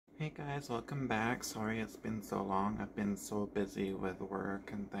Hey guys, welcome back. Sorry it's been so long. I've been so busy with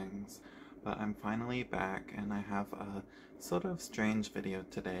work and things, but I'm finally back and I have a sort of strange video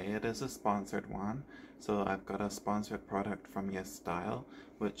today. It is a sponsored one, so I've got a sponsored product from YesStyle,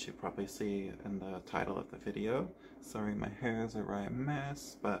 which you probably see in the title of the video. Sorry my hair is a right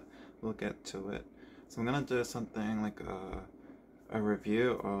mess, but we'll get to it. So I'm gonna do something like a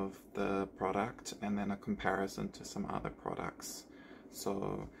review of the product and then a comparison to some other products.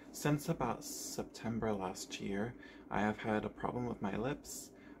 So since about September last year, I have had a problem with my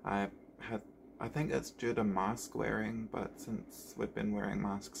lips. I think it's due to mask wearing, but since we've been wearing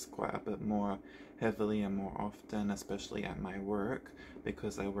masks quite a bit more heavily and more often, especially at my work,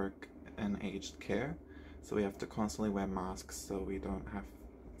 because I work in aged care, so we have to constantly wear masks so we don't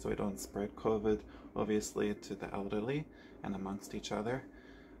spread COVID, obviously, to the elderly and amongst each other.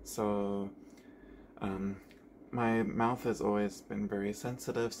 So my mouth has always been very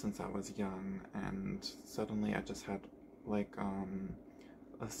sensitive since I was young, and suddenly I just had like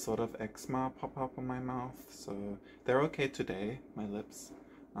a sort of eczema pop up on my mouth. So they're okay today, my lips.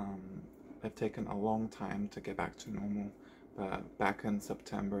 They've taken a long time to get back to normal, but back in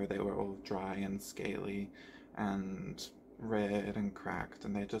September they were all dry and scaly and red and cracked,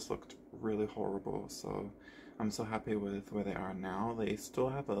 and they just looked really horrible. So I'm so happy with where they are now. They still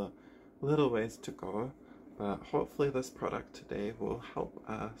have a little ways to go, but hopefully this product today will help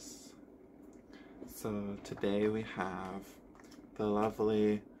us. So today we have the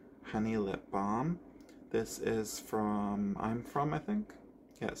lovely Honey Lip Balm. This is from I'm From, I think.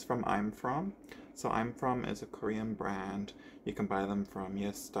 Yeah, it's from I'm From. So I'm From is a Korean brand. You can buy them from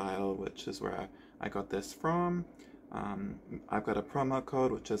YesStyle, which is where I got this from. I've got a promo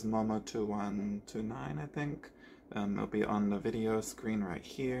code, which is Momo2129, I think. It'll be on the video screen right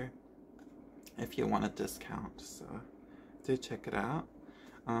here if you want a discount, so do check it out.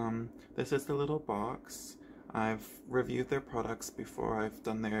 This is the little box. I've reviewed their products before. I've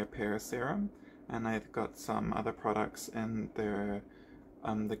done their pear serum, and I've got some other products in their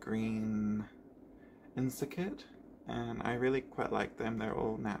the green Insakit, and I really quite like them. They're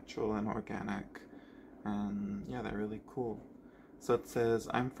all natural and organic, and yeah, they're really cool. So it says,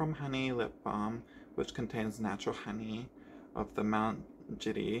 I'm From Honey Lip Balm, which contains natural honey of the Mount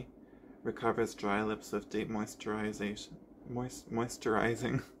Jiri, recovers dry lips with deep moisturizing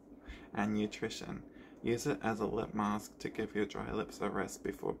and nutrition. Use it as a lip mask to give your dry lips a rest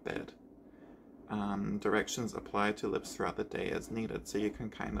before bed. Directions apply to lips throughout the day as needed, so you can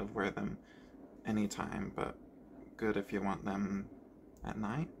kind of wear them anytime, but good if you want them at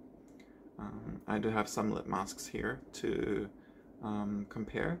night. I do have some lip masks here to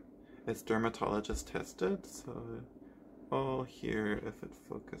compare. It's dermatologist tested, so all here if it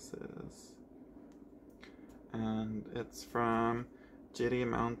focuses. And it's from Jiri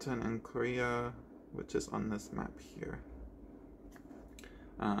Mountain in Korea, which is on this map here.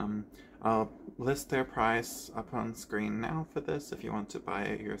 I'll list their price up on screen now for this if you want to buy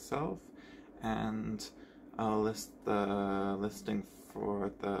it yourself, and I'll list the listing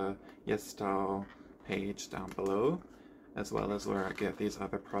for the YesStyle page down below, as well as where I get these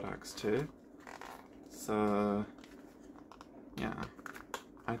other products too. So yeah,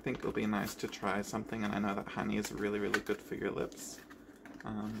 I think it'll be nice to try something, and I know that honey is really, really good for your lips.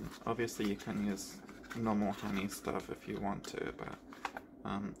 Obviously you can use normal honey stuff if you want to, but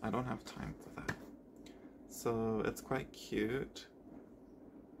I don't have time for that. So it's quite cute.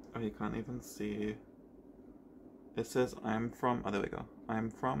 Oh, you can't even see. It says I'm From, oh there we go. I'm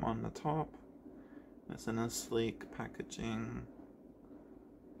From on the top. It's in a sleek packaging.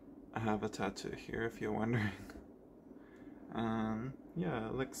 I have a tattoo here if you're wondering. Yeah,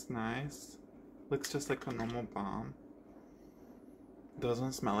 it looks nice. Looks just like a normal balm.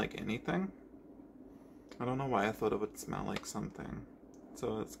 Doesn't smell like anything. I don't know why I thought it would smell like something.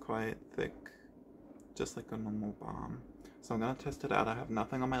 So it's quite thick, just like a normal balm. So I'm gonna test it out. I have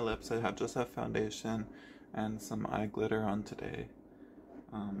nothing on my lips. I just have foundation and some eye glitter on today.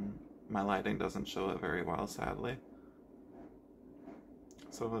 My lighting doesn't show it very well, sadly.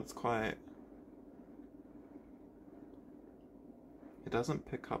 So it's quite... It doesn't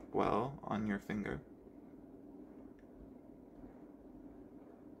pick up well on your finger.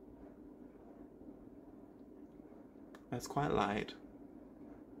 It's quite light.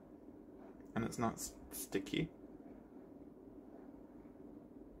 And it's not sticky.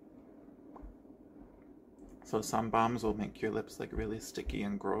 So some balms will make your lips like really sticky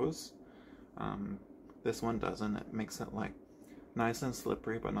and gross. This one doesn't. It makes it like nice and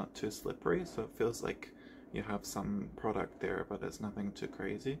slippery, but not too slippery. So it feels like you have some product there, but it's nothing too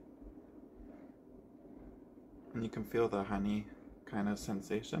crazy. And you can feel the honey kind of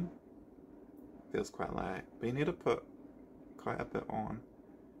sensation. Feels quite light, but you need to put quite a bit on.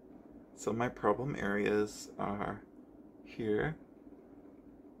 So my problem areas are here.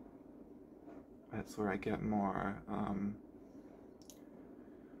 That's where I get more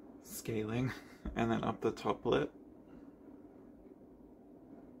scaling, and then up the top lip.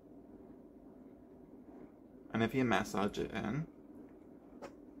 And if you massage it in,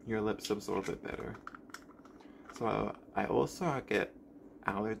 your lips absorb it better. So I also get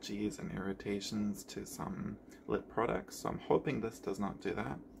allergies and irritations to some lip products, so I'm hoping this does not do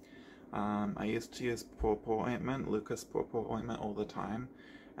that. I used to use pawpaw ointment, Lucas pawpaw ointment, all the time,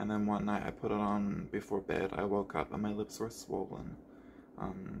 and then one night I put it on before bed. I woke up and my lips were swollen,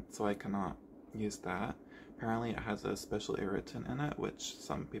 so I cannot use that. Apparently it has a special irritant in it, which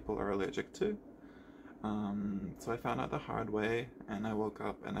some people are allergic to. So I found out the hard way, and I woke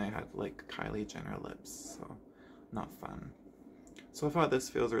up and I had like Kylie Jenner lips, so not fun. So far this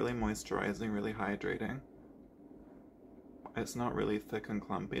feels really moisturizing, really hydrating. It's not really thick and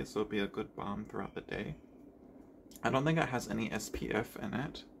clumpy, so it'll be a good balm throughout the day. I don't think it has any SPF in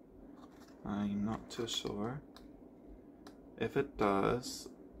it. I'm not too sure. If it does,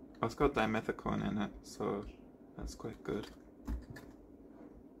 oh, it's got dimethicone in it, so that's quite good.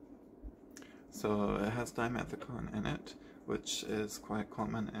 So it has dimethicone in it, which is quite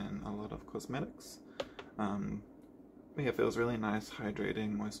common in a lot of cosmetics. But yeah, it feels really nice,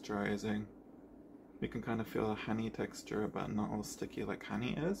 hydrating, moisturizing. You can kind of feel a honey texture, but not all sticky like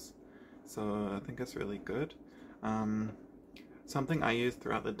honey is. So I think it's really good. Something I use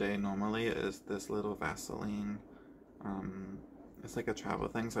throughout the day normally is this little Vaseline. It's like a travel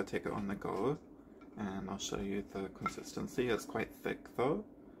thing, so I take it on the go. And I'll show you the consistency. It's quite thick though.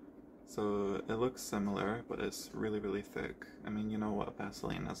 So it looks similar, but it's really, really thick. I mean, you know what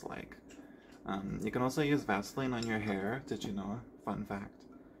Vaseline is like. You can also use Vaseline on your hair. Did you know? Fun fact.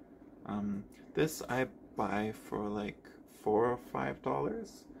 This I buy for like $4 or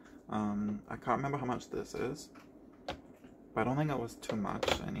 $5. I can't remember how much this is, but I don't think it was too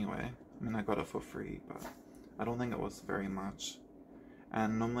much anyway. I mean, I got it for free, but I don't think it was very much.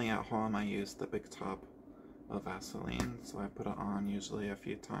 And normally at home I use the big tub of Vaseline, so I put it on usually a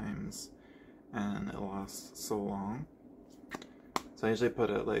few times, and it lasts so long. So I usually put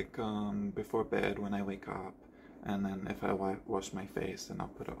it like before bed when I wake up, and then if I wash my face, then I'll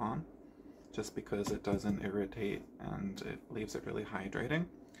put it on, just because it doesn't irritate and it leaves it really hydrating.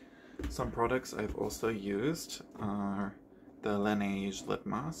 Some products I've also used are the Laneige lip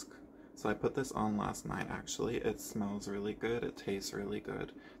mask. So I put this on last night actually. It smells really good, it tastes really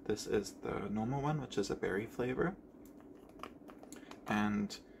good. This is the normal one, which is a berry flavor.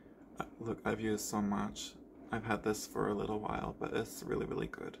 And look, I've used so much. I've had this for a little while, but it's really, really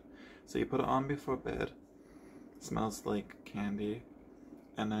good. So you put it on before bed. It smells like candy.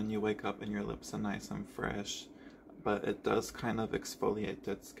 And then you wake up and your lips are nice and fresh. But it does kind of exfoliate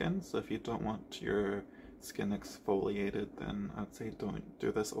dead skin. So if you don't want your skin exfoliated, then I'd say don't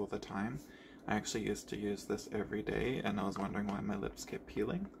do this all the time. I actually used to use this every day, and I was wondering why my lips kept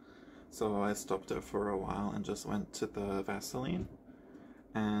peeling. So I stopped it for a while and just went to the Vaseline,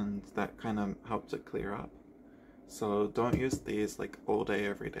 and that kind of helped it clear up. So don't use these like all day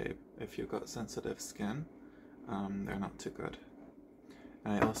every day if you've got sensitive skin. They're not too good.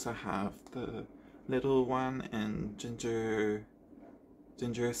 And I also have the little one in ginger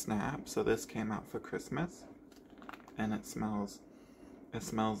snap. So this came out for Christmas, and it smells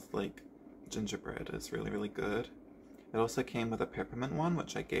like gingerbread. It's really, really good. It also came with a peppermint one,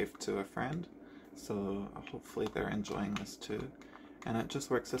 which I gave to a friend, so hopefully they're enjoying this too. And it just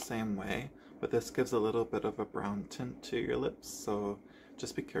works the same way, but this gives a little bit of a brown tint to your lips, so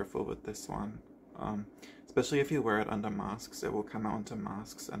just be careful with this one. Especially if you wear it under masks, it will come out into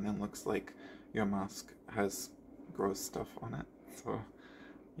masks and then looks like your mask has gross stuff on it. So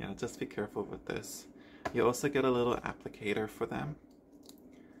yeah, just be careful with this. You also get a little applicator for them.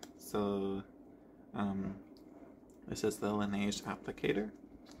 So this is the Laneige applicator,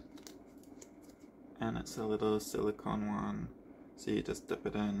 and it's a little silicone one. So you just dip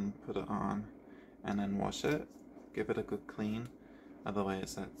it in, put it on, and then wash it. Give it a good clean.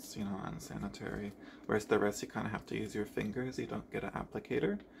 Otherwise that's, you know, unsanitary. Whereas the rest you kind of have to use your fingers. You don't get an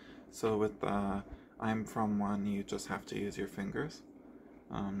applicator. So with the I'm From one, you just have to use your fingers.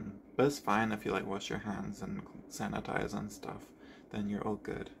 But it's fine if you like wash your hands and sanitize and stuff, then you're all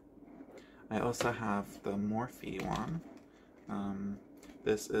good. I also have the Morphe one.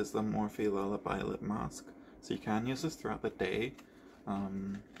 This is the Morphe Lullaby Lip Mask. So you can use this throughout the day.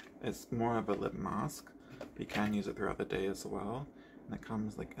 It's more of a lip mask, but you can use it throughout the day as well. And it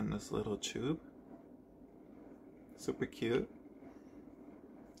comes like in this little tube. Super cute.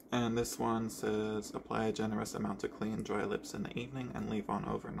 And this one says, apply a generous amount to clean dry lips in the evening and leave on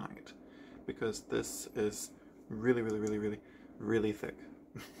overnight. Because this is really, really, really, really, really thick.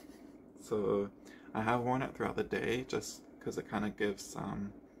 So I have worn it throughout the day just because it kind of gives,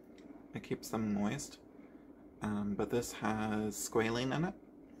 it keeps them moist. But this has squalene in it.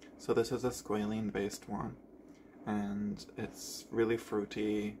 So this is a squalene based one. And it's really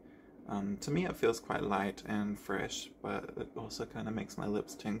fruity. To me it feels quite light and fresh, but it also kind of makes my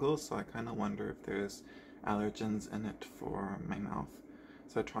lips tingle, so I kind of wonder if there's allergens in it for my mouth.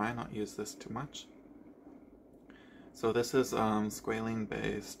 So I try not use this too much. So this is squalene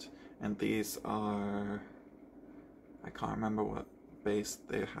based, and these are, I can't remember what base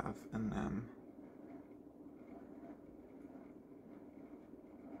they have in them.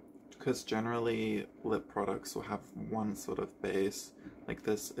 Because generally lip products will have one sort of base. Like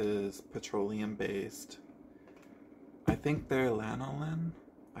this is petroleum based. I think they're lanolin.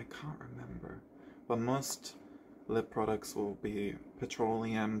 I can't remember. But most lip products will be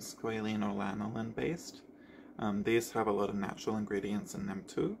petroleum, squalene, or lanolin based. These have a lot of natural ingredients in them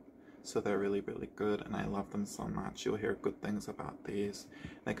too. So they're really, really good, and I love them so much. You'll hear good things about these.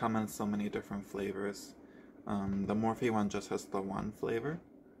 They come in so many different flavors. The Morphe one just has the one flavor.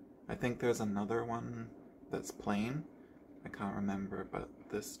 I think there's another one that's plain. I can't remember, but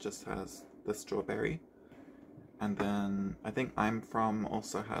this just has the strawberry. And then I think I'm From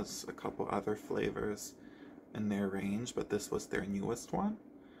also has a couple other flavors in their range, but this was their newest one.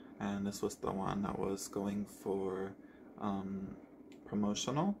 And this was the one that was going for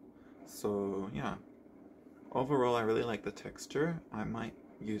promotional. So yeah, overall I really like the texture. I might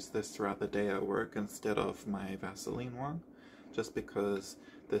use this throughout the day at work instead of my Vaseline one, just because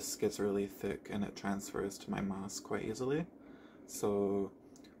this gets really thick and it transfers to my mask quite easily. So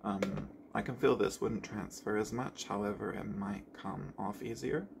I can feel this wouldn't transfer as much, however it might come off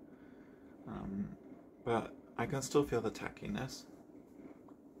easier. But I can still feel the tackiness.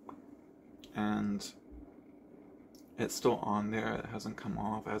 And it's still on there, it hasn't come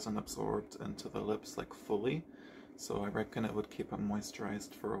off, it hasn't absorbed into the lips like fully. So I reckon it would keep them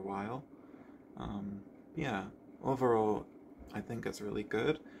moisturized for a while. Yeah, overall I think it's really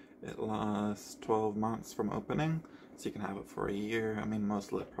good. It lasts 12 months from opening, so you can have it for a year. I mean,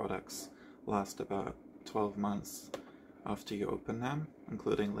 most lip products last about 12 months after you open them,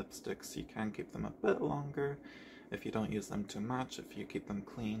 including lipsticks. You can keep them a bit longer if you don't use them too much, if you keep them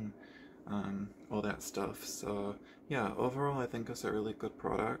clean, all that stuff. So yeah, overall I think it's a really good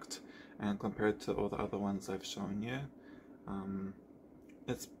product, and compared to all the other ones I've shown you,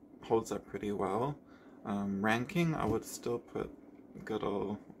 it holds up pretty well. Ranking, I would still put good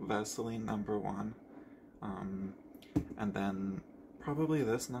old Vaseline #1, and then probably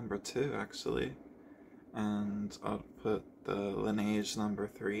this #2 actually, and I'll put the Laneige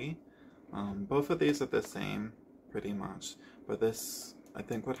 #3. Both of these are the same pretty much, but this I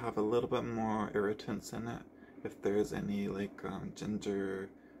think would have a little bit more irritants in it if there's any like ginger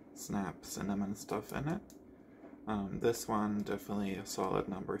snap, cinnamon stuff in it. This one definitely a solid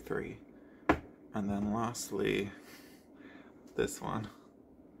 #3. And then lastly, this one.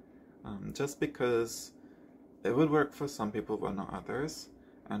 Just because it would work for some people but not others,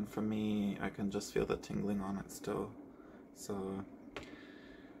 and for me I can just feel the tingling on it still. So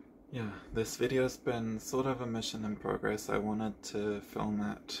yeah, this video's been sort of a mission in progress. I wanted to film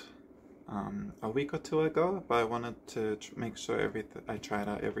it a week or two ago, but I wanted to make sure I tried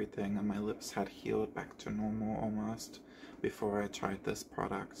out everything and my lips had healed back to normal almost before I tried this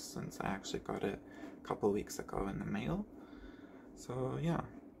product, since I actually got it a couple weeks ago in the mail. So yeah,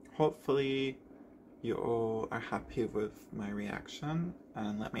 hopefully you all are happy with my reaction,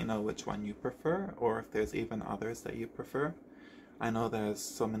 and let me know which one you prefer, or if there's even others that you prefer. I know there's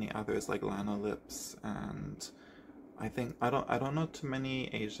so many others like Lana Lips, and I think I don't know too many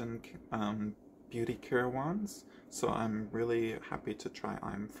Asian beauty care ones, so I'm really happy to try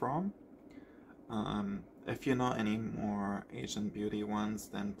I'm From. If you know any more Asian beauty ones,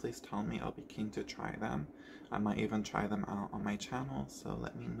 then please tell me. I'll be keen to try them. I might even try them out on my channel, so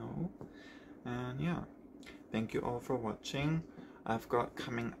let me know. And yeah, thank you all for watching. I've got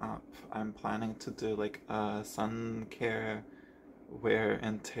coming up, I'm planning to do like a sun care wear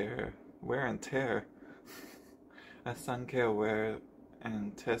and tear a sun care wear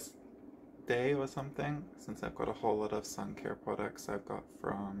and test day or something, since I've got a whole lot of sun care products I've got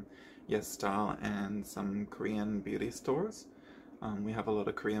from YesStyle and some Korean beauty stores. We have a lot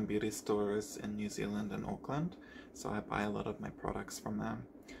of Korean beauty stores in New Zealand and Auckland, so I buy a lot of my products from them.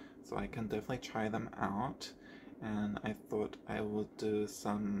 So I can definitely try them out, and I thought I would do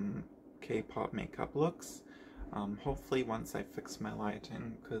some K-pop makeup looks. Hopefully once I fix my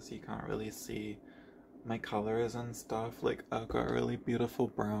lighting, because you can't really see my colors and stuff. Like, I've got a really beautiful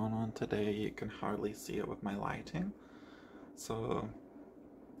brown on today. You can hardly see it with my lighting. So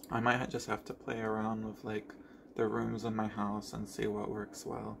I might just have to play around with like the rooms in my house and see what works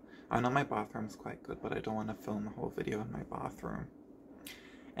well. I know my bathroom's quite good, but I don't want to film the whole video in my bathroom.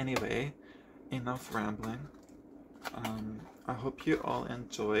 Anyway, enough rambling. I hope you all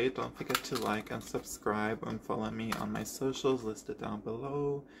enjoyed. Don't forget to like and subscribe and follow me on my socials listed down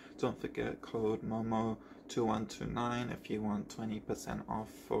below. Don't forget code MOMO2129 if you want 20% off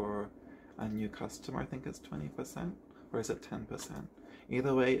for a new customer. I think it's 20%, or is it 10%?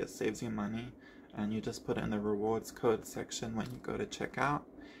 Either way, it saves you money, and you just put it in the rewards code section when you go to checkout,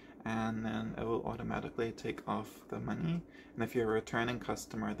 and then it will automatically take off the money. And if you're a returning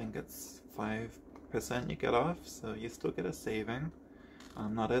customer, I think it's 5% you get off, so you still get a saving.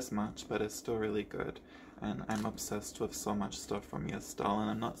 Not as much, but it's still really good. And I'm obsessed with so much stuff from YesStyle, and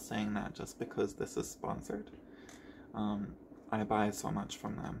I'm not saying that just because this is sponsored. I buy so much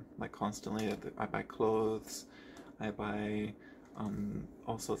from them, like constantly. I buy clothes, I buy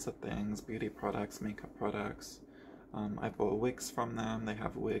all sorts of things, beauty products, makeup products. I bought wigs from them. They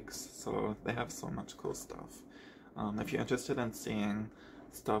have wigs, so they have so much cool stuff. If you're interested in seeing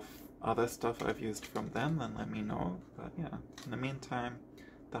other stuff I've used from them, then let me know. But yeah, in the meantime,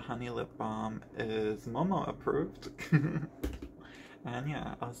 the honey lip balm is Momo approved. And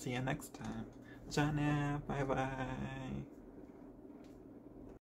yeah, I'll see you next time. Jana, bye bye.